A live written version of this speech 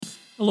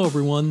Hello,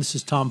 everyone. This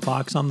is Tom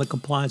Fox. I'm the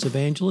Compliance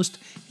Evangelist,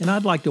 and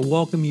I'd like to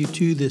welcome you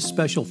to this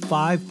special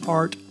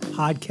 5-part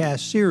podcast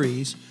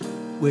series,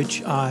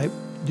 which I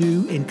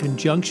do in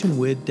conjunction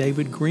with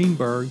David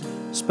Greenberg,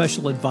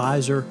 Special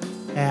Advisor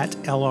at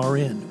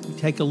LRN. We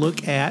take a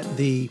look at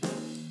the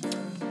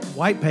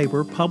white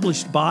paper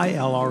published by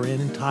LRN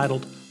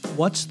entitled,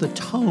 "What's the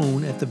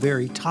Tone at the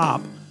Very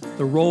Top?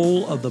 The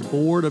Role of the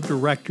Board of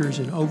Directors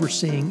in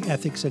Overseeing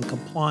Ethics and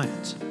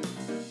Compliance."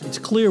 It's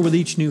clear with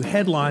each new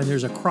headline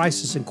there's a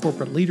crisis in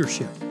corporate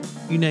leadership.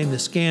 You name the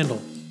scandal.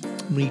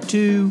 Me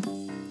Too,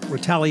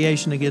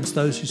 retaliation against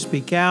those who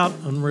speak out,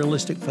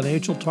 unrealistic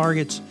financial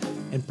targets,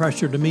 and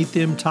pressure to meet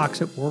them,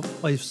 toxic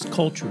workplace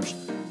cultures.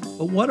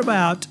 But what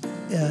about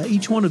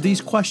each one of these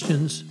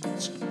questions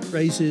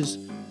raises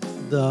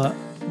the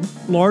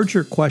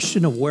larger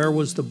question of where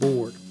was the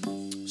board?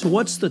 So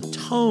what's the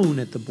tone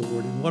at the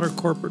board, and what are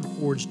corporate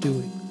boards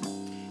doing?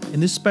 In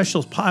this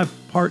special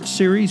 5-part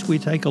series, we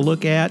take a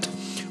look at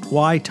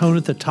why tone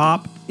at the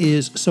top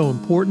is so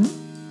important,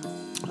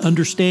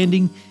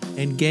 understanding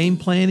and game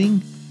planning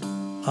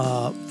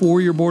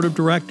for your board of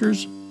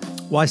directors,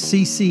 why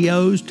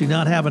CCOs do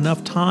not have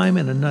enough time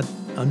and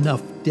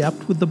enough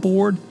depth with the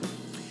board,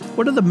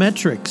 what are the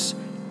metrics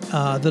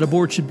that a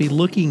board should be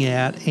looking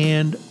at,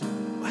 and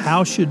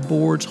how should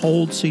boards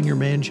hold senior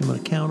management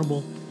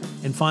accountable,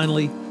 and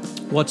finally,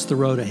 what's the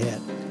road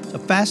ahead? It's a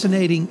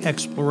fascinating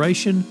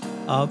exploration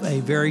of a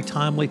very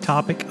timely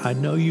topic. I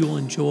know you'll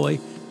enjoy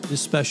this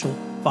special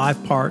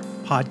 5-part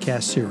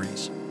podcast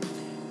series.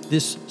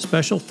 This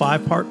special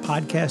 5-part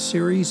podcast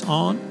series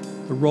on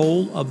the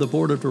role of the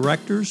board of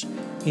directors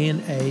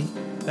in a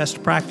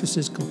best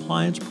practices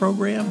compliance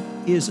program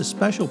is a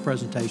special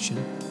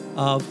presentation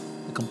of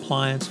the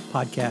Compliance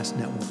Podcast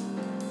Network.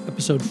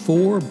 Episode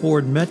 4,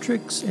 Board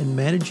Metrics and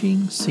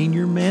Managing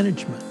Senior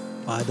Management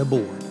by the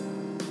Board.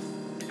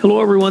 Hello,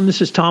 everyone.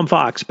 This is Tom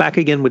Fox, back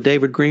again with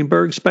David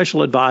Greenberg,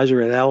 Special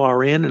Advisor at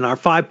LRN, and our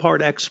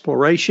 5-part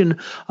exploration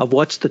of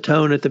what's the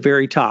tone at the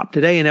very top.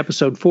 Today, in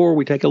Episode 4,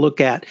 we take a look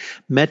at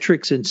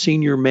metrics and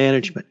senior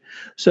management.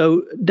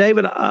 So,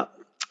 David, I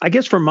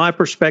guess from my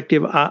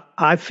perspective,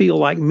 I feel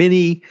like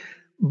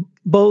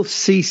both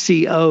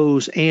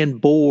CCOs and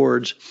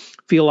boards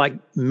feel like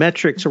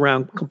metrics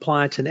around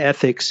compliance and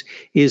ethics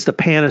is the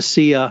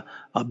panacea,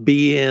 a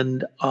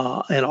be-end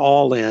and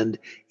all-end.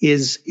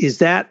 Is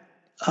that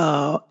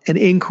an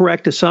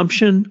incorrect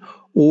assumption,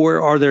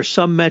 or are there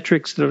some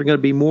metrics that are going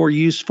to be more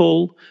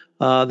useful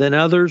than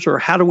others, or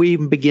how do we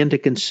even begin to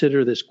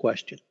consider this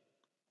question?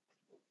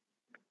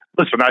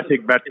 Listen, I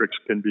think metrics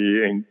can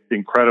be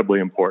incredibly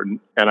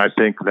important, and I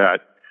think that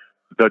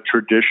the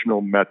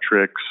traditional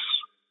metrics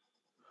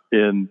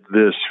in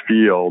this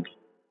field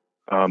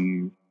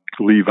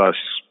leave us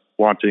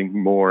wanting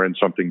more and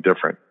something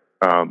different.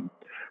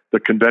 The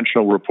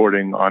conventional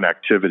reporting on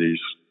activities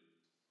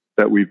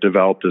that we've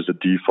developed as a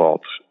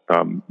default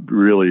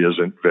really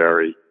isn't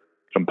very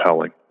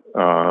compelling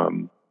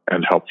and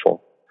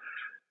helpful.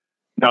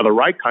 Now, the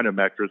right kind of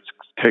metrics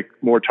take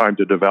more time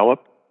to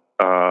develop,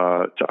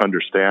 to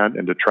understand,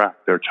 and to track.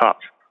 They're tough.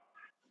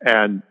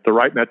 And the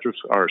right metrics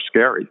are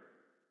scary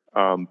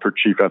for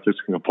chief ethics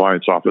and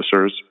compliance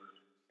officers,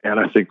 and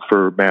I think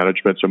for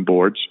managements and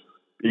boards,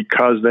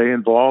 because they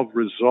involve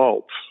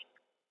results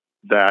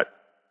that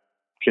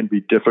can be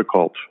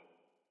difficult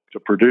to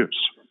produce.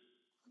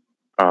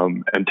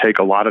 And take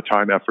a lot of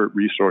time, effort,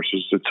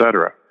 resources, et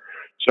cetera.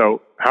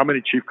 So how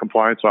many chief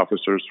compliance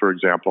officers, for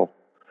example,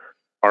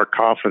 are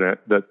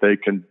confident that they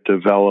can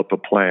develop a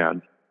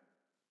plan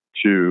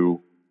to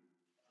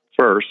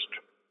first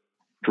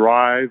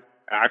drive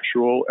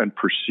actual and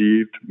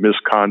perceived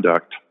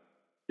misconduct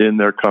in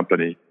their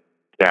company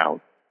down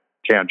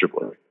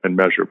tangibly and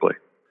measurably?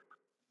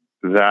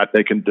 That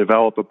they can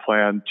develop a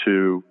plan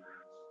to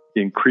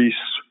increase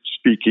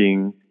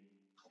speaking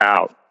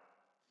out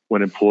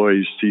when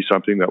employees see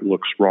something that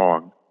looks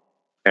wrong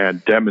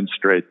and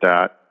demonstrate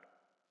that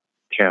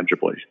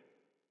tangibly.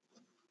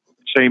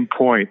 Same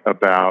point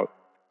about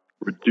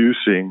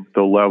reducing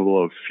the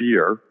level of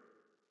fear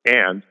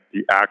and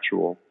the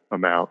actual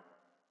amount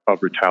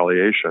of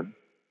retaliation.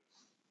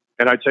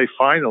 And I'd say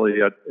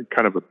finally, at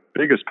kind of a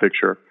biggest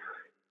picture,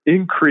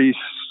 increase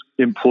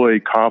employee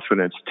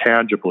confidence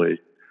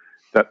tangibly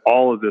that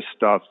all of this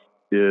stuff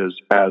is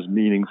as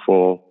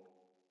meaningful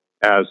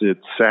as it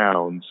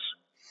sounds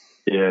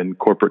in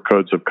corporate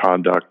codes of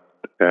conduct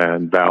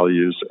and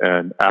values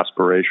and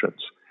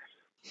aspirations.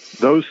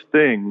 Those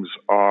things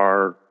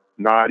are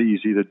not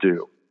easy to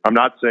do. I'm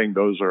not saying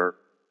those are,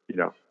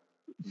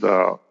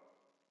 the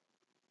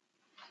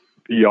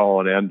be-all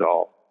and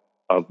end-all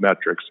of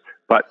metrics,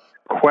 but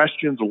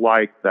questions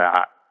like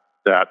that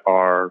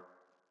are,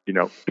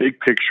 big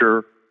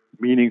picture,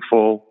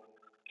 meaningful,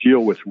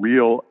 deal with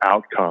real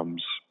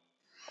outcomes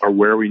are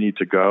where we need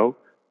to go.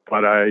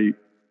 But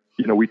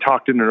we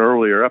talked in an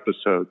earlier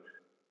episode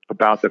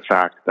about the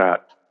fact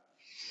that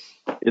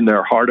in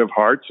their heart of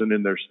hearts and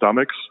in their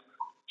stomachs,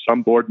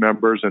 some board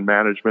members and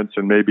managements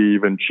and maybe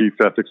even chief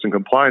ethics and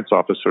compliance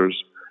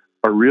officers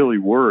are really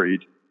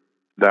worried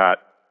that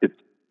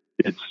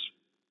it's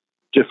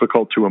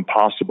difficult to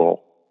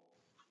impossible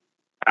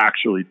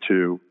actually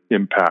to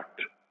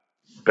impact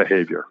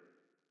behavior.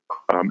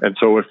 And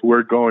so if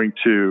we're going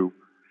to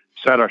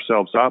set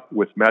ourselves up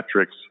with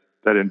metrics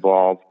that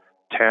involve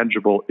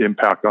tangible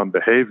impact on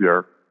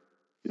behavior,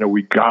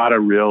 we got to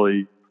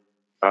really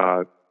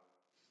tighten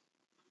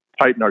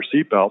our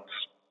seatbelts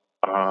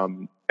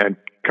and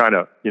kind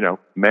of,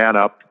 man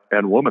up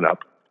and woman up,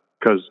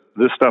 because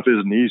this stuff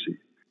isn't easy.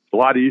 It's a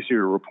lot easier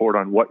to report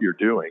on what you're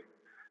doing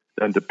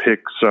than to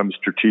pick some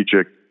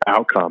strategic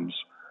outcomes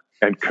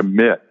and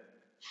commit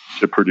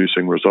to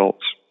producing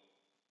results.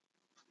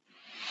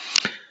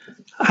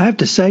 I have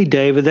to say,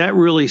 David, that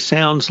really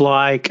sounds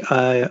like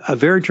a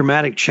very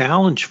dramatic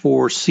challenge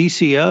for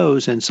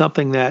CCOs, and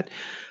something that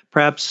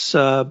perhaps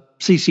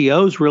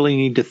CCOs really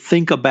need to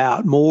think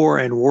about more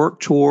and work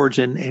towards,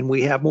 and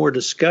we have more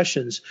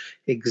discussions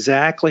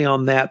exactly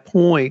on that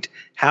point.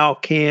 How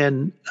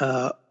can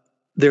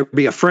there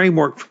be a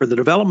framework for the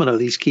development of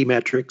these key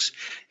metrics,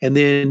 and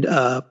then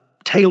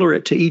tailor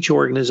it to each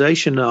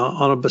organization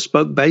on a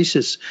bespoke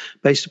basis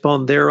based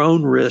upon their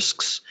own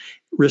risks,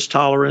 risk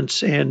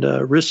tolerance, and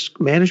risk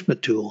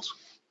management tools?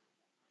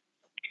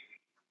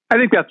 I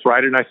think that's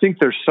right. And I think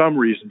there's some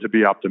reason to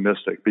be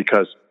optimistic,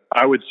 because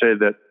I would say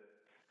that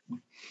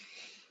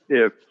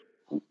if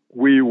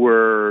we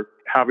were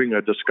having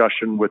a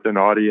discussion with an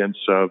audience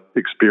of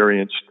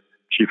experienced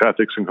chief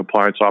ethics and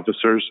compliance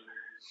officers,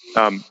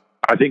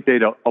 I think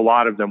a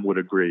lot of them would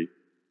agree.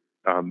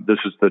 This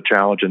is the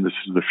challenge and this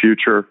is the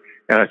future.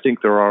 And I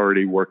think they're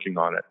already working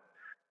on it.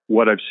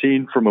 What I've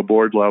seen from a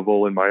board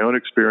level in my own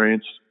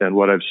experience, and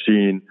what I've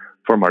seen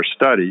from our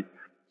study,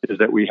 is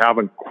that we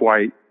haven't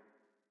quite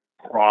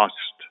crossed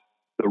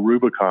the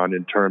Rubicon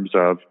in terms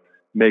of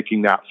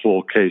making that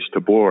full case to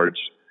boards,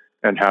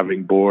 and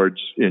having boards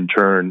in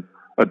turn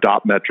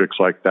adopt metrics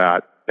like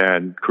that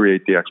and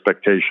create the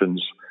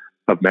expectations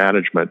of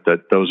management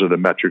that those are the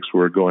metrics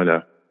we're going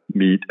to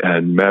meet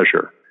and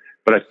measure.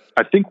 But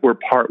I think we're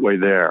partway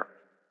there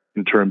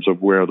in terms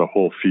of where the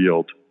whole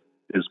field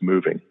is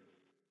moving.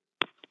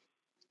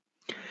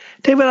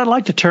 David, I'd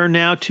like to turn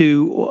now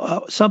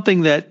to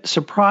something that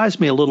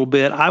surprised me a little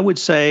bit. I would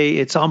say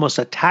it's almost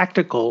a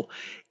tactical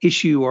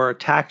issue or a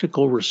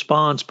tactical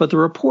response, but the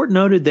report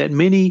noted that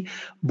many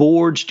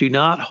boards do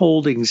not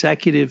hold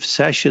executive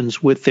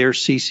sessions with their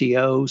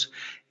CCOs,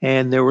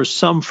 and there was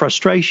some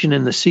frustration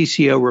in the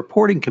CCO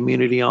reporting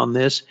community on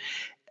this.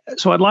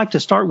 So I'd like to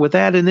start with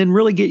that, and then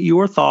really get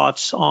your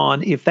thoughts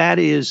on if that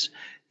is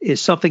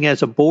something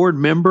as a board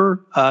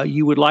member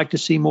you would like to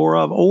see more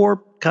of,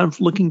 or kind of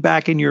looking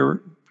back in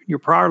your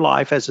prior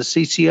life as a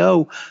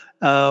CCO,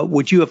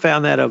 would you have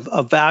found that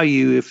of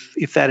value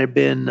if that had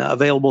been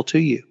available to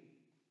you?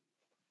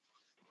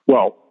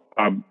 Well,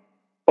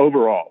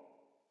 overall,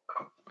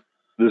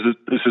 this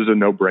is a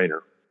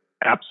no-brainer,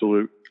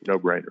 absolute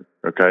no-brainer.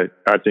 Okay,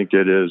 I think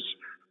it is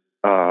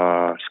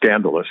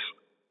scandalous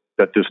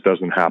that this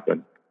doesn't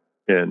happen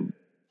in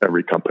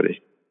every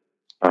company.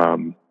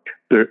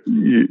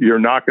 You're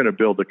not going to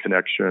build a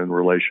connection and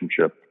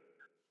relationship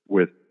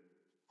with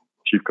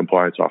chief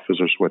compliance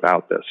officers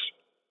without this.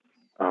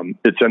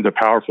 It sends a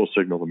powerful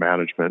signal to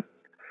management.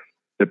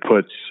 It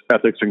puts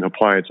ethics and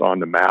compliance on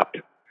the map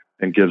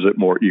and gives it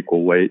more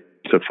equal weight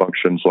to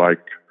functions like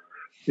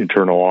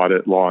internal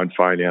audit, law, and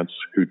finance,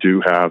 who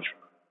do have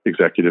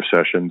executive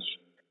sessions.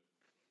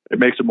 It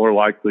makes it more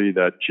likely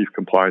that chief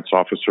compliance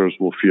officers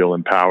will feel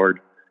empowered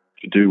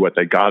to do what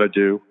they got to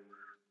do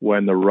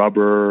when the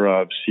rubber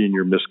of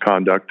senior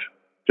misconduct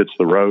hits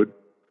the road.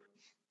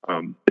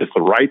 It's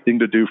the right thing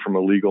to do from a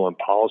legal and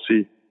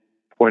policy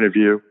point of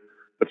view.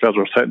 The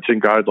federal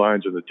sentencing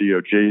guidelines and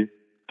the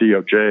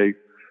DOJ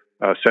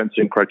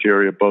sentencing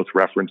criteria both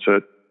reference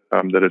it,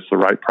 that it's the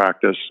right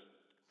practice.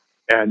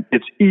 And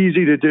it's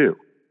easy to do.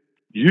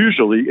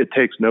 Usually it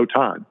takes no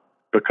time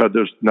because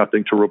there's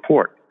nothing to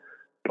report.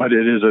 But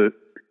it is an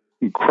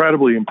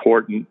incredibly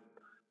important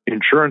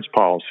insurance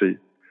policy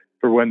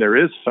for when there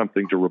is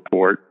something to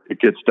report, it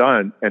gets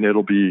done and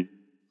it'll be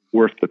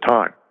worth the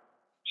time.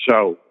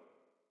 So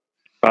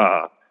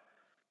I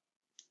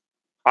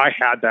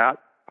had that.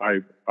 I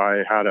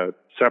had a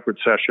separate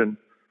session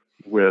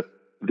with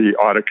the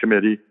audit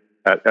committee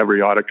at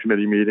every audit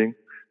committee meeting.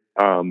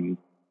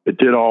 It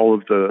did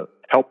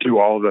helped do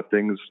all of the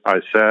things I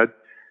said.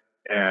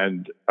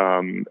 And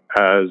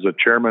as a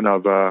chairman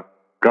of a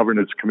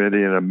governance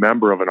committee and a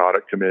member of an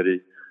audit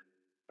committee,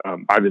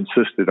 I've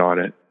insisted on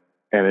it,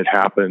 and it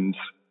happens,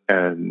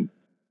 and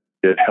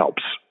it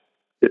helps.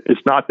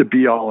 It's not the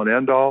be all and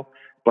end all,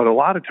 but a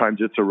lot of times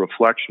it's a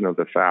reflection of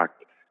the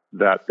fact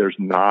that there's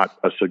not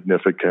a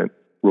significant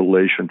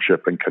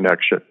relationship and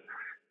connection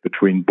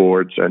between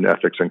boards and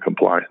ethics and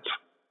compliance.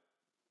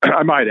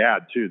 I might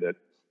add, too, that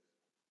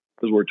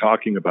as we're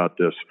talking about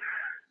this,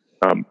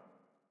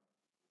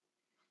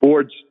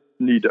 boards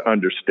need to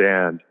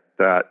understand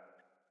that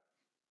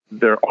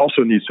there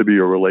also needs to be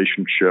a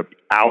relationship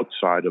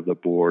outside of the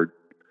board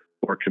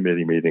or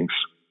committee meetings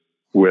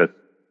with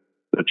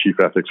the chief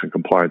ethics and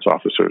compliance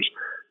officers.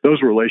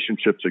 Those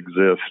relationships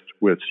exist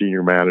with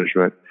senior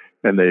management,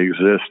 and they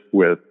exist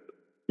with,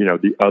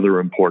 the other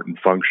important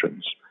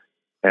functions.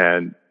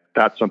 And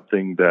that's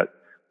something that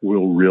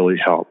will really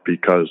help,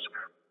 because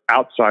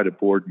outside of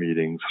board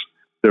meetings,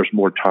 there's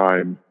more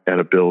time and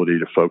ability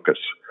to focus.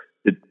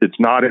 It's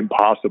not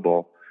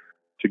impossible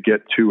to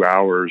get 2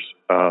 hours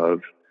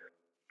of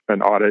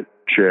an audit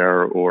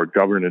chair or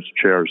governance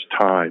chair's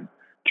time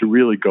to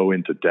really go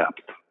into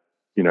depth,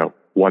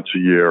 once a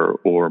year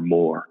or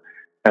more.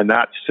 And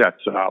that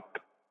sets up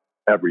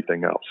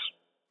everything else.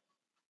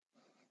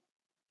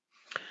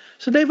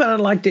 So, David, I'd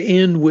like to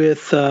end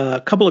with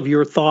a couple of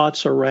your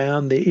thoughts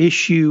around the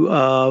issue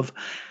of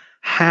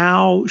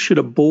how should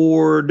a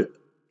board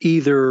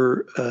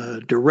either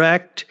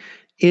direct,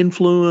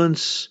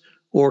 influence,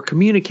 or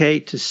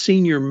communicate to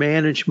senior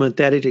management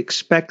that it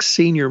expects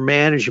senior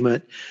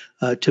management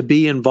to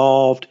be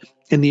involved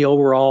in the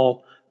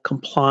overall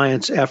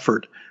compliance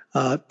effort.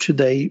 Should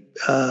they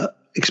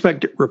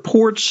expect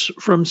reports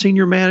from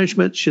senior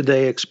management? Should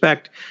they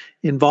expect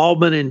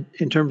involvement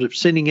in terms of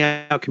sending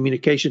out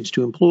communications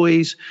to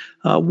employees?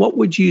 What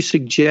would you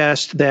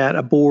suggest that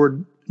a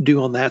board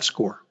do on that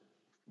score?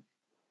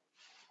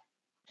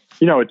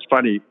 It's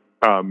funny.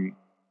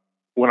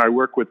 When I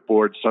work with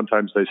boards,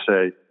 sometimes they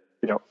say,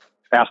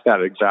 ask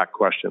that exact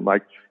question,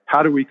 like,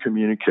 how do we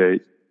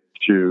communicate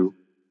to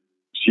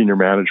senior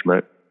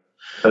management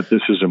that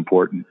this is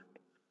important?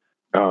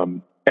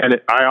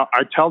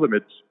 I tell them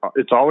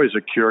it's always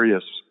a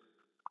curious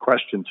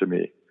question to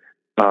me.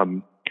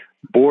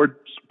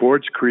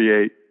 Boards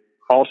create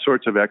all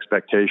sorts of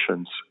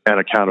expectations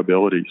and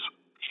accountabilities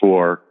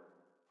for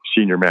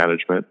senior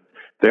management.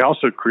 They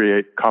also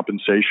create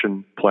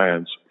compensation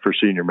plans for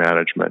senior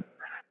management.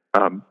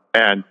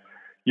 And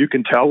you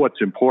can tell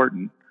what's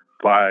important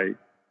by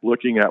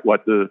looking at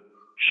what the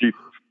chief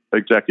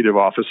executive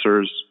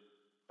officer's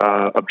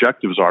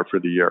objectives are for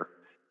the year.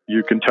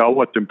 You can tell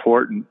what's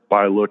important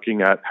by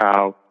looking at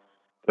how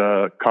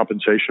the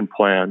compensation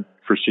plan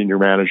for senior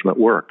management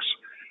works.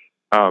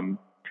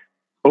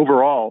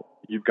 Overall,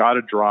 you've got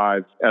to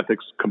drive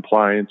ethics,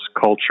 compliance,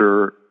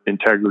 culture,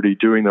 integrity,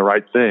 doing the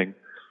right thing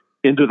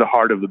into the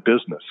heart of the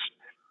business.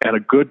 And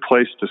a good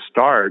place to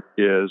start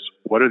is,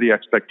 what are the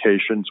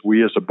expectations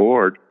we as a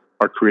board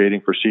are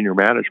creating for senior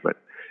management?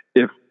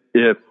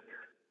 If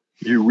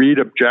you read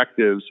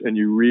objectives and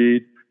you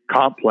read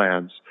comp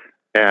plans,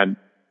 and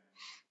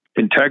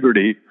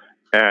integrity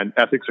and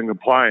ethics and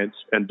compliance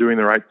and doing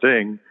the right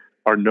thing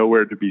are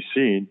nowhere to be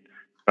seen,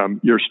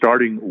 you're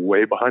starting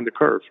way behind the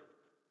curve.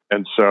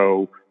 And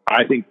so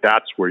I think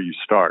that's where you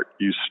start.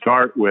 You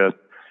start with,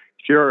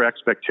 here are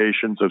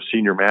expectations of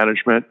senior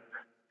management,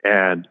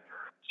 and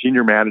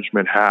senior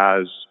management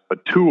has a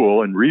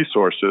tool and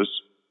resources,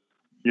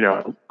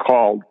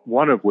 called,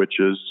 one of which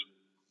is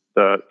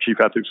the Chief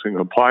Ethics and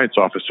Compliance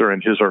Officer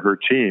and his or her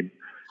team,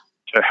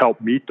 to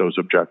help meet those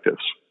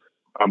objectives.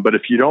 But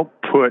if you don't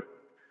put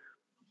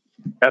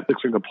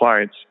ethics and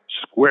compliance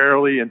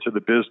squarely into the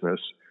business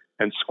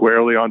and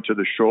squarely onto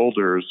the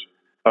shoulders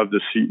of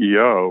the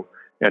CEO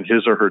and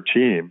his or her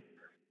team,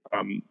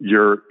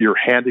 you're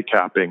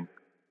handicapping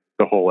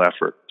the whole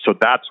effort. So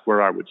that's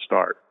where I would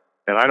start.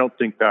 And I don't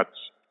think that's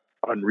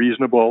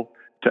unreasonable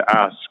to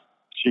ask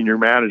senior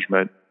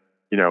management,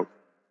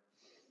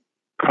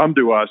 come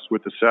to us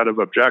with a set of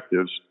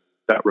objectives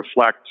that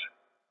reflect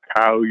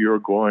how you're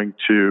going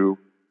to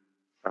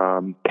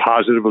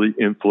positively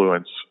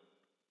influence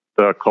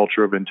the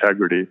culture of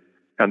integrity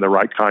and the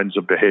right kinds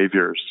of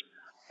behaviors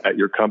at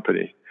your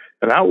company.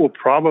 And that will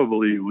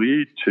probably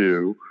lead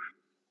to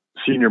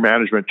senior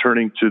management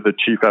turning to the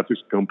Chief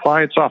Ethics and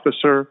Compliance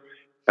Officer,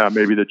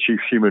 maybe the Chief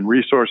Human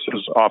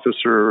Resources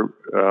Officer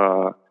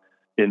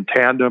in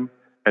tandem,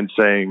 and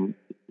saying,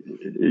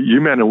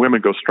 you men and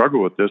women go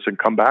struggle with this and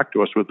come back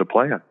to us with a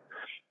plan.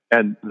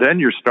 And then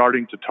you're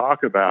starting to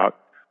talk about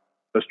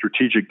a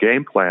strategic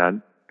game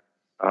plan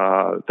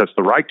that's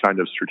the right kind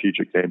of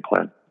strategic game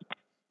plan.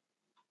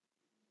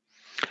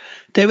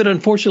 David,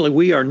 unfortunately,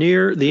 we are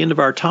near the end of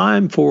our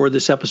time for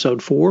this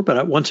episode 4,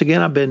 but once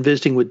again, I've been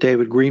visiting with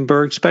David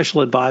Greenberg,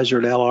 Special Advisor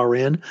at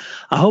LRN.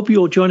 I hope you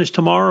will join us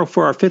tomorrow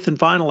for our 5th and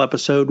final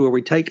episode, where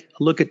we take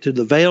a look at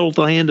the veiled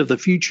land of the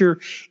future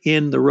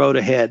in the road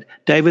ahead.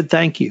 David,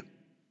 thank you.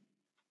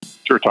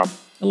 Sure, Tom.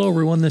 Hello,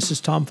 everyone. This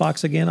is Tom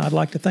Fox again. I'd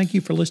like to thank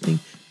you for listening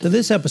to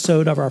this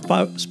episode of our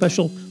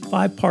special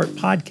 5-part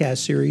podcast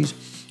series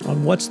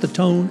on What's the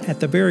Tone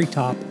at the Very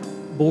Top,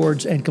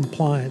 Boards and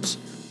Compliance,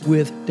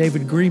 with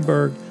David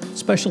Greenberg,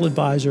 Special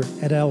Advisor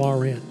at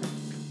LRN.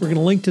 We're going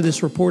to link to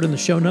this report in the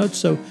show notes,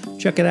 so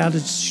check it out.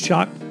 It's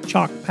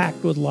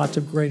chock-packed with lots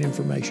of great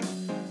information.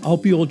 I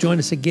hope you will join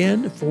us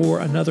again for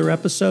another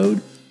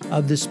episode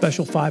of this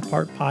special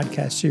 5-part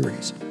podcast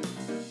series.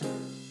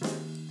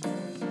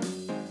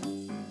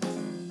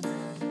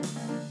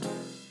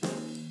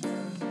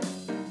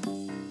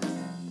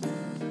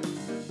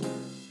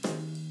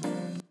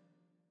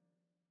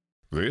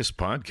 This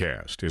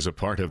podcast is a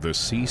part of the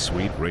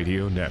C-Suite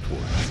Radio Network.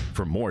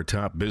 For more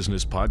top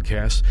business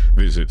podcasts,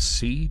 visit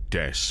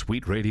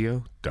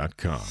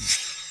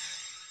c-suiteradio.com.